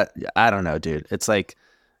I don't know, dude. It's like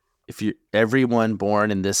if everyone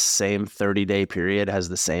born in this same 30-day period has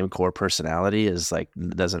the same core personality is like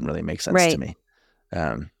doesn't really make sense to me.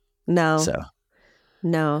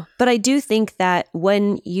 No, but I do think that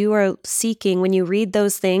when you read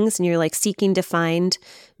those things and you're like seeking to find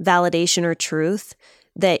validation or truth,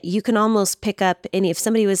 that you can almost pick up if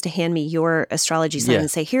somebody was to hand me your astrology sign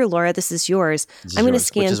and say, here, Laura, this is yours. I'm going to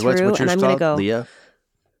scan through and I'm going to go, Leo?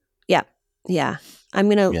 Yeah. I'm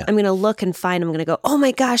going to look and I'm going to go, oh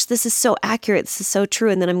my gosh, this is so accurate. This is so true.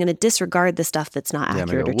 And then I'm going to disregard the stuff that's not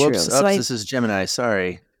accurate or true. So this is Gemini.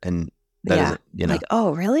 Sorry. And that isn't, like,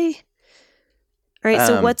 oh, really? All right.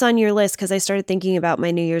 So what's on your list? Because I started thinking about my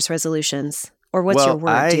New Year's resolutions. Or what's your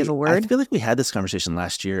word? Do you have a word? I feel like we had this conversation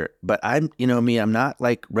last year, but I'm not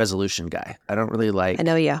like resolution guy. I don't really like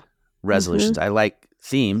resolutions. Mm-hmm. I like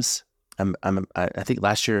themes. I think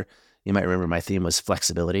last year, you might remember my theme was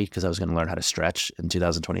flexibility because I was going to learn how to stretch in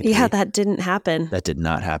 2023. Yeah, that didn't happen. That did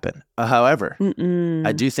not happen. However,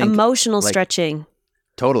 I do think emotional stretching.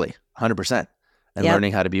 Totally, 100%. And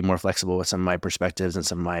learning how to be more flexible with some of my perspectives and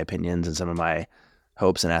some of my opinions and some of my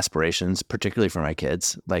hopes and aspirations, particularly for my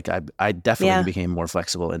kids. Like I definitely became more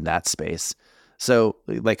flexible in that space. So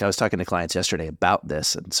like I was talking to clients yesterday about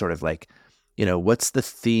this and sort of like, what's the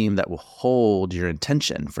theme that will hold your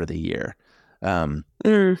intention for the year?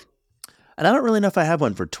 And I don't really know if I have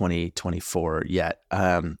one for 2024 yet.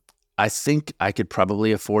 I think I could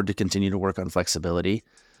probably afford to continue to work on flexibility.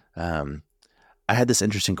 I had this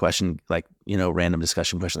interesting question, random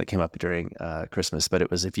discussion question that came up during Christmas, but it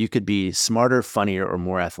was if you could be smarter, funnier, or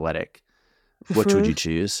more athletic, which would you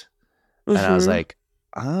choose? Mm-hmm. And I was like,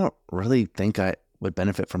 I don't really think I would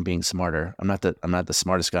benefit from being smarter. I'm not the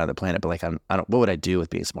smartest guy on the planet, but like what would I do with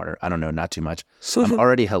being smarter? I don't know, not too much. I'm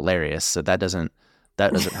already hilarious, so that doesn't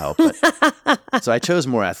help. But, so I chose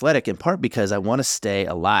more athletic in part because I want to stay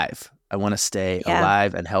alive. I want to stay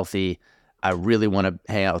alive and healthy. I really want to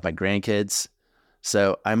hang out with my grandkids.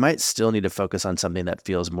 So I might still need to focus on something that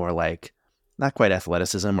feels more like, not quite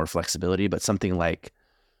athleticism or flexibility, but something like,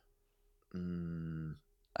 I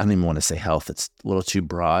don't even want to say health. It's a little too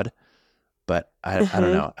broad, but I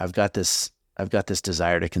don't know. I've got this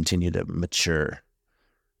desire to continue to mature,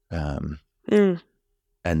 and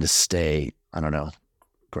to stay, I don't know,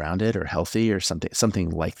 grounded or healthy or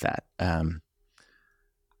something like that. I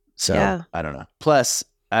don't know. Plus,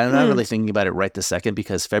 I'm not really thinking about it right this second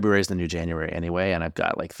because February is the new January anyway, and I've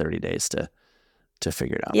got like 30 days to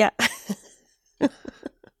figure it out. Yeah.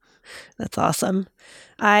 That's awesome.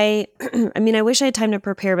 I wish I had time to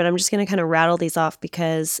prepare, but I'm just going to kind of rattle these off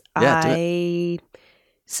because a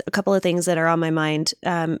couple of things that are on my mind.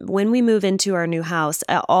 When we move into our new house,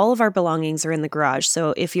 all of our belongings are in the garage.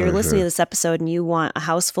 So if you're listening to this episode and you want a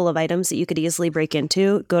house full of items that you could easily break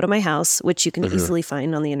into, go to my house, which you can easily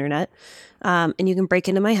find on the internet. And you can break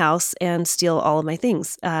into my house and steal all of my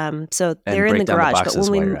things. So they're in the garage. But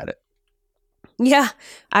when you're at it. Yeah,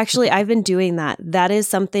 actually, I've been doing that. That is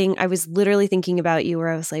something I was literally thinking about you where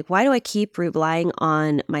I was like, why do I keep relying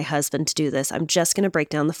on my husband to do this? I'm just going to break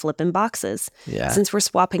down the flipping boxes since we're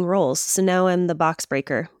swapping roles. So now I'm the box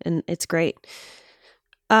breaker and it's great.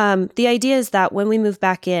 The idea is that when we move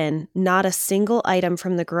back in, not a single item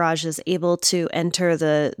from the garage is able to enter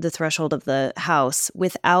the threshold of the house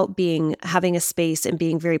without having a space and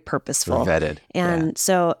being very purposeful. Vetted. And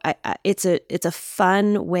so it's a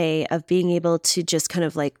fun way of being able to just kind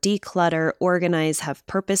of like declutter, organize, have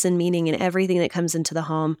purpose and meaning in everything that comes into the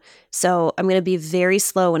home. So I'm going to be very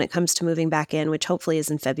slow when it comes to moving back in, which hopefully is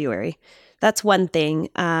in February. That's one thing.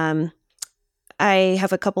 I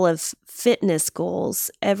have a couple of fitness goals.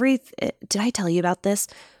 Did I tell you about this?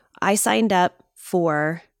 I signed up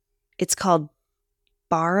for, it's called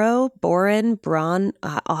Braun.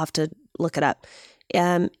 I'll have to look it up.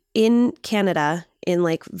 In Canada, in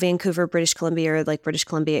like Vancouver, British Columbia, or like British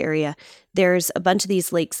Columbia area, there's a bunch of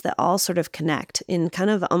these lakes that all sort of connect in kind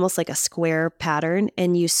of almost like a square pattern.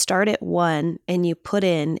 And you start at one and you put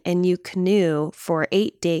in and you canoe for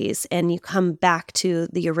 8 days and you come back to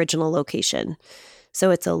the original location.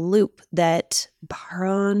 So it's a loop that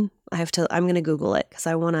I'm going to Google it because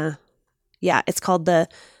I want to, it's called the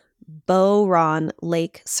Beauron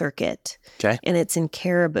Lake Circuit. Okay. And it's in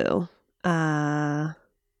Caribou.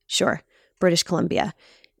 British Columbia.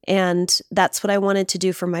 And that's what I wanted to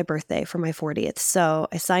do for my birthday, for my 40th. So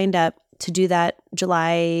I signed up to do that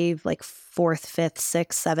July like 4th, 5th,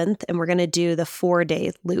 6th, 7th. And we're going to do the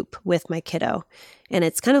 4-day loop with my kiddo. And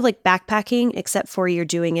it's kind of like backpacking, except for you're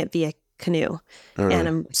doing it via canoe. And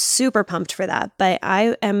I'm super pumped for that. But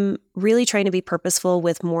I am really trying to be purposeful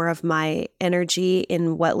with more of my energy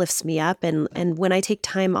in what lifts me up. And when I take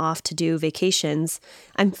time off to do vacations,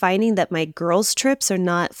 I'm finding that my girls' trips are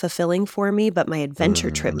not fulfilling for me, but my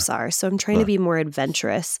adventure trips are. So I'm trying to be more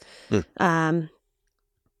adventurous. I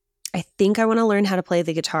think I want to learn how to play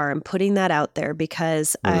the guitar. I'm putting that out there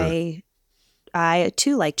because I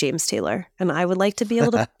too like James Taylor, and I would like to be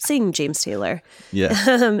able to sing James Taylor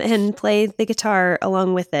and play the guitar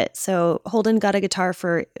along with it. So Holden got a guitar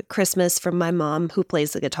for Christmas from my mom, who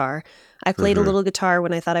plays the guitar. I played a little guitar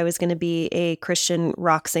when I thought I was going to be a Christian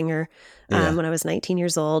rock singer when I was 19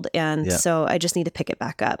 years old. And so I just need to pick it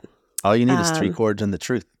back up. All you need is 3 chords and the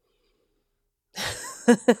truth.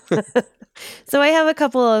 So I have a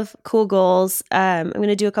couple of cool goals. I'm going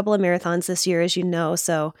to do a couple of marathons this year, as you know.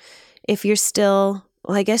 So if you're still,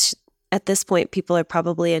 well, I guess at this point, people are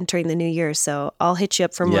probably entering the new year. So I'll hit you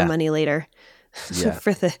up for more money later.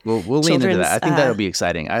 For the we'll lean into that. I think that'll be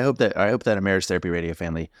exciting. I hope that a Marriage Therapy Radio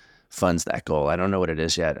family funds that goal. I don't know what it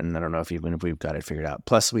is yet, and I don't know if we've got it figured out.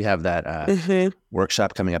 Plus, we have that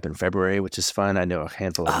workshop coming up in February, which is fun. I know a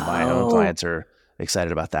handful of my own clients are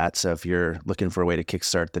excited about that. So if you're looking for a way to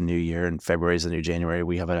kickstart the new year, and February is the new January,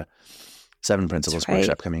 we have a 7 Principles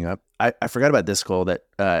workshop coming up. I forgot about this goal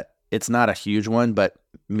that it's not a huge one, but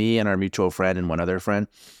me and our mutual friend and one other friend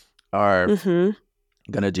are going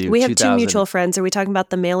to do. We have 2 mutual friends. Are we talking about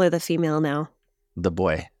the male or the female now? The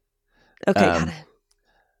boy. Okay, got it.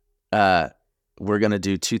 We're going to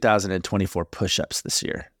do 2024 push-ups this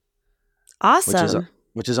year. Awesome.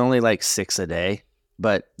 Which is only like 6 a day,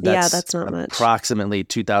 but that's not much. Approximately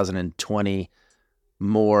 2020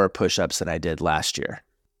 more push-ups than I did last year.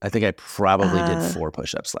 I think I probably did 4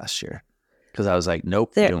 push-ups last year. Because I was like,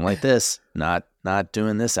 nope, doing like this, not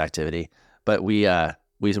doing this activity. But we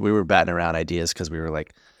were batting around ideas because we were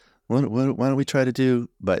like, why don't we try to do?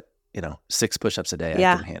 But 6 push-ups a day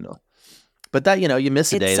I can handle. But that you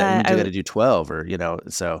miss a day, that means you got to do 12 or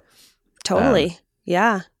so. Totally,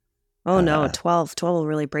 yeah. Oh no, 12 will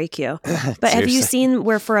really break you. But have you seen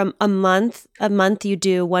where for a month you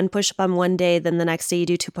do 1 push-up on one day, then the next day you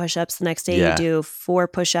do 2 push-ups, the next day you do 4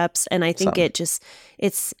 push-ups, and I think it's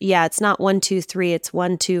not 1, 2, 3, it's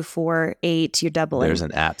 1, 2, 4, 8. You're doubling. There's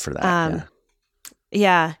an app for that.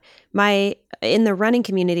 In the running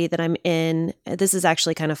community that I'm in, this is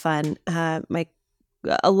actually kind of fun.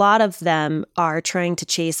 A lot of them are trying to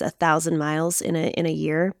chase 1,000 miles in a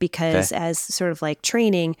year because as sort of like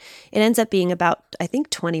training, it ends up being about, I think,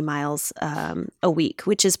 20 miles a week,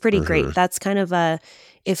 which is pretty great. That's kind of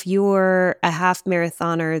if you're a half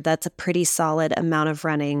marathoner, that's a pretty solid amount of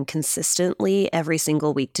running consistently every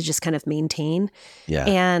single week to just kind of maintain. Yeah.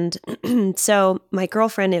 And so my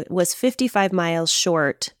girlfriend was 55 miles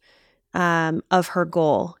short of her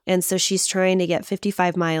goal. And so she's trying to get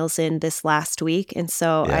 55 miles in this last week. And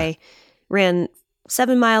so I ran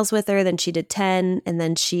 7 miles with her, then she did 10, and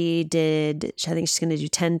then I think she's going to do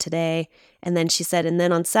 10 today. And then she said, and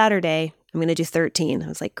then on Saturday, I'm going to do 13. I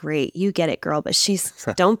was like, great, you get it, girl. But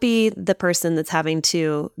don't be the person that's having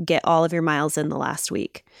to get all of your miles in the last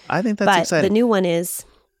week. I think that's exciting. The new one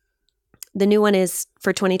is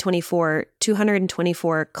for 2024,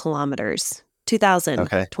 224 kilometers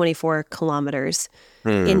 2,024 kilometers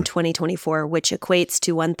in 2024, which equates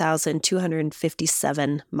to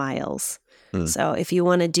 1,257 miles. So if you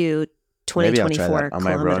want to do 2024 on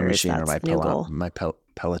my rowing machine or my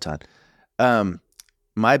Peloton.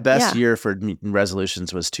 My best year for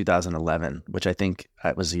resolutions was 2011, which I think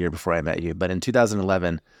was the year before I met you. But in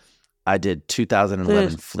 2011, I did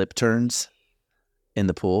 2011 flip turns in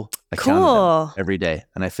the pool. I counted them every day,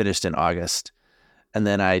 and I finished in August. And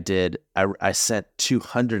then I sent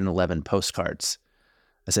 211 postcards.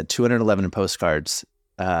 I sent 211 postcards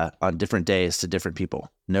on different days to different people.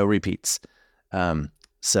 No repeats.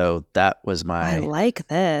 So that was my. I like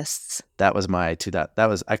this. That was my I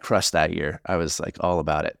crushed that year. I was like all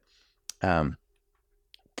about it.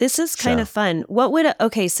 This is kind of fun. So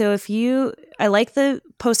I like the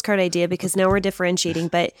postcard idea because now we're differentiating,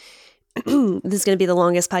 but this is going to be the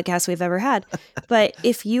longest podcast we've ever had. But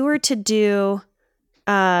if you were to do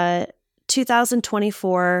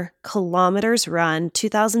 2024 kilometers run,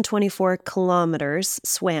 2024 kilometers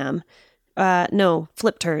swam,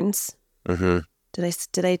 flip turns. Mm-hmm.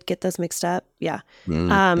 Did I get those mixed up? Yeah.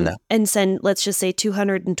 No. And send, let's just say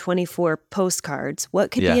 224 postcards.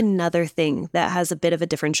 What could be another thing that has a bit of a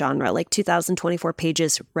different genre, like 2024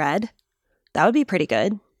 pages read? That would be pretty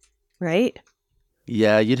good, right?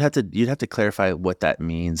 Yeah, you'd have to clarify what that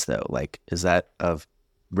means though. Like, is that of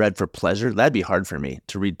read for pleasure? That'd be hard for me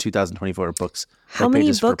to read 2024 books. How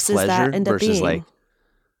many books is that end up being?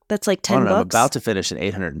 That's like 10 books? I'm about to finish an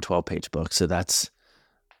 812 page book, so that'd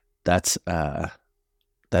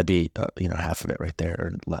be half of it right there,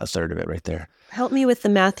 or a third of it right there. Help me with the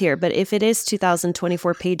math here, but if it is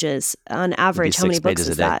 2024 pages on average, how many books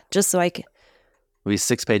is that? Just so I can. It'll be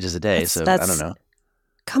 6 pages a day, so I don't know.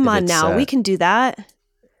 Come on now, we can do that.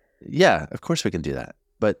 Yeah, of course we can do that.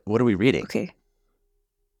 But what are we reading? Okay.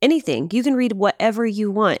 Anything. You can read whatever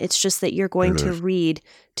you want. It's just that you're going to read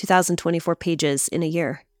 2024 pages in a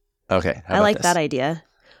year. Okay. I like that idea.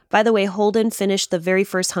 By the way, Holden finished the very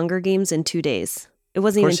first Hunger Games in 2 days. It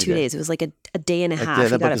wasn't even 2 days. It was like a day and a half.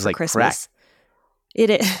 He got it for Christmas.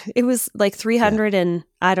 It was like 300 and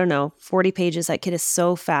I don't know, 40 pages. That kid is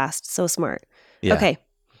so fast, so smart. Yeah. Okay.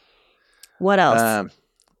 What else?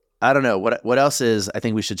 I don't know. What else is, I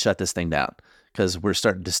think we should shut this thing down because we're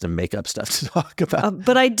starting just to make up stuff to talk about.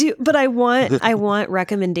 But I want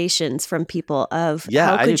recommendations from people of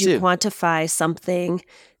how could you quantify something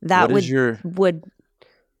that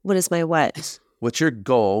what is my what? What's your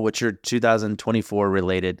goal? What's your 2024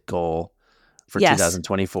 related goal for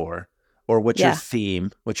 2024? Or what's your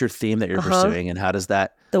theme? What's your theme that you're pursuing, and how does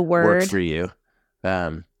that work for you?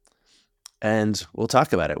 And we'll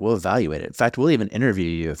talk about it. We'll evaluate it. In fact, we'll even interview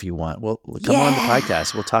you if you want. We'll come on the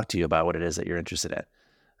podcast. We'll talk to you about what it is that you're interested in.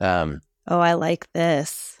 I like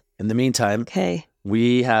this. In the meantime,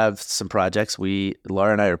 we have some projects.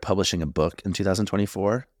 Laura and I are publishing a book in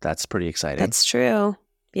 2024. That's pretty exciting. That's true.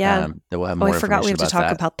 Yeah. We'll have more I forgot we have to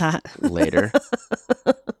talk about that later.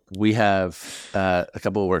 We have a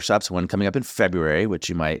couple of workshops, one coming up in February, which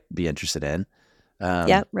you might be interested in.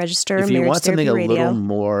 Register. If you want something a little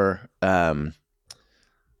more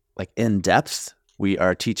like in depth, we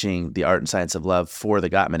are teaching the Art and Science of Love for the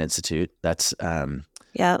Gottman Institute. That's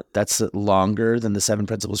longer than the 7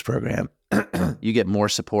 Principles program. You get more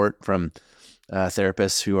support from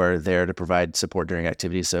therapists who are there to provide support during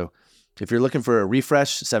activities. So if you're looking for a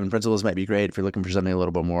refresh, 7 Principles might be great. If you're looking for something a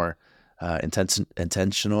little bit more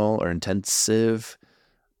intentional or intensive,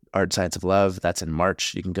 Art and Science of Love, that's in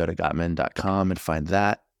March. You can go to Gottman.com and find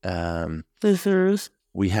that.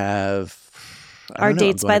 We have our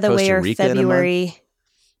dates, by the way, are February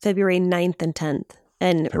 9th and 10th.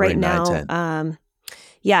 And right now,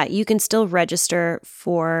 you can still register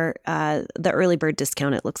for the early bird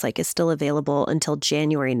discount. It looks like is still available until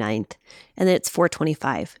January 9th. And then it's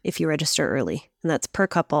 $425 if you register early. And that's per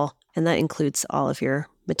couple. And that includes all of your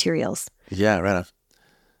materials. Yeah, right on.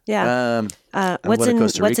 Yeah. What's in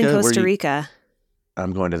Costa Rica?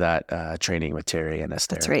 I'm going to that training with Terry and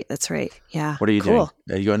Esther. That's right. Yeah. What are you doing?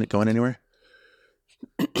 Are you going anywhere?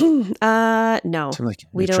 No. Like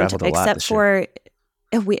we don't, except for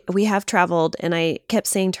we have traveled, and I kept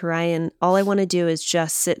saying to Ryan, all I want to do is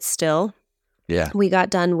just sit still. Yeah. We got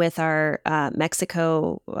done with our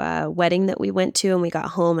Mexico wedding that we went to, and we got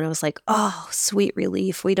home, and I was like, oh, sweet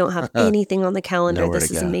relief. We don't have anything on the calendar.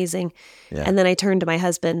 This is amazing. Yeah. And then I turned to my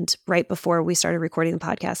husband right before we started recording the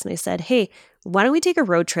podcast, and I said, hey, why don't we take a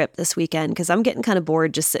road trip this weekend? Because I'm getting kind of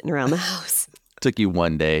bored just sitting around the house. Took you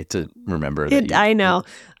one day to remember that. I know.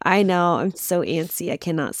 I'm so antsy. I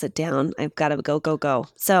cannot sit down. I've got to go.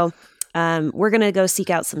 So we're going to go seek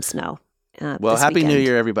out some snow. Well, Happy New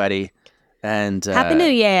Year, everybody. And Happy New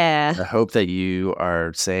Year. I hope that you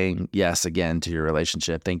are saying yes again to your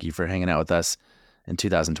relationship. Thank you for hanging out with us in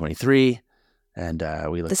 2023. And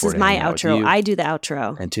we look This forward is to my hanging out with outro. you I do the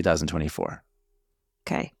outro. in 2024.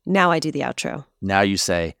 Okay. Now I do the outro. Now you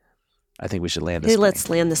say, I think we should land this Hey, plane. let's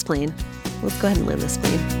land this plane. Let's go ahead and land this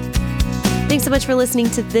plane. Thanks so much for listening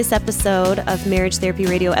to this episode of Marriage Therapy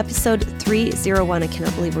Radio, episode 301. I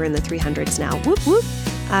cannot believe we're in the 300s now. Whoop, whoop.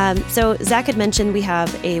 So Zach had mentioned we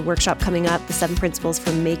have a workshop coming up, the 7 Principles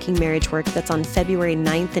for Making Marriage Work. That's on February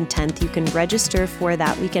 9th and 10th. You can register for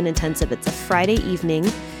that weekend intensive. It's a Friday evening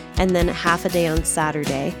and then half a day on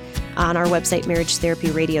Saturday. On our website,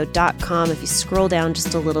 marriagetherapyradio.com. If you scroll down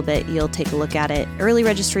just a little bit, you'll take a look at it. Early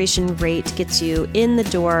registration rate gets you in the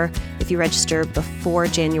door if you register before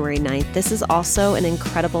January 9th. This is also an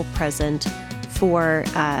incredible present for,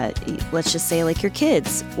 let's just say, like your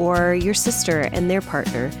kids or your sister and their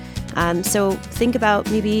partner. So think about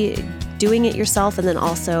maybe doing it yourself and then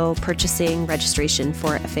also purchasing registration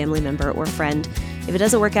for a family member or friend. If it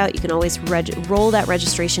doesn't work out, you can always roll that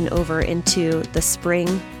registration over into the spring,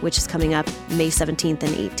 which is coming up May 17th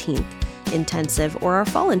and 18th intensive, or our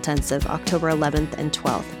fall intensive, October 11th and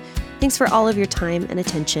 12th. Thanks for all of your time and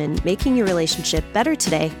attention, making your relationship better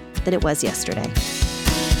today than it was yesterday.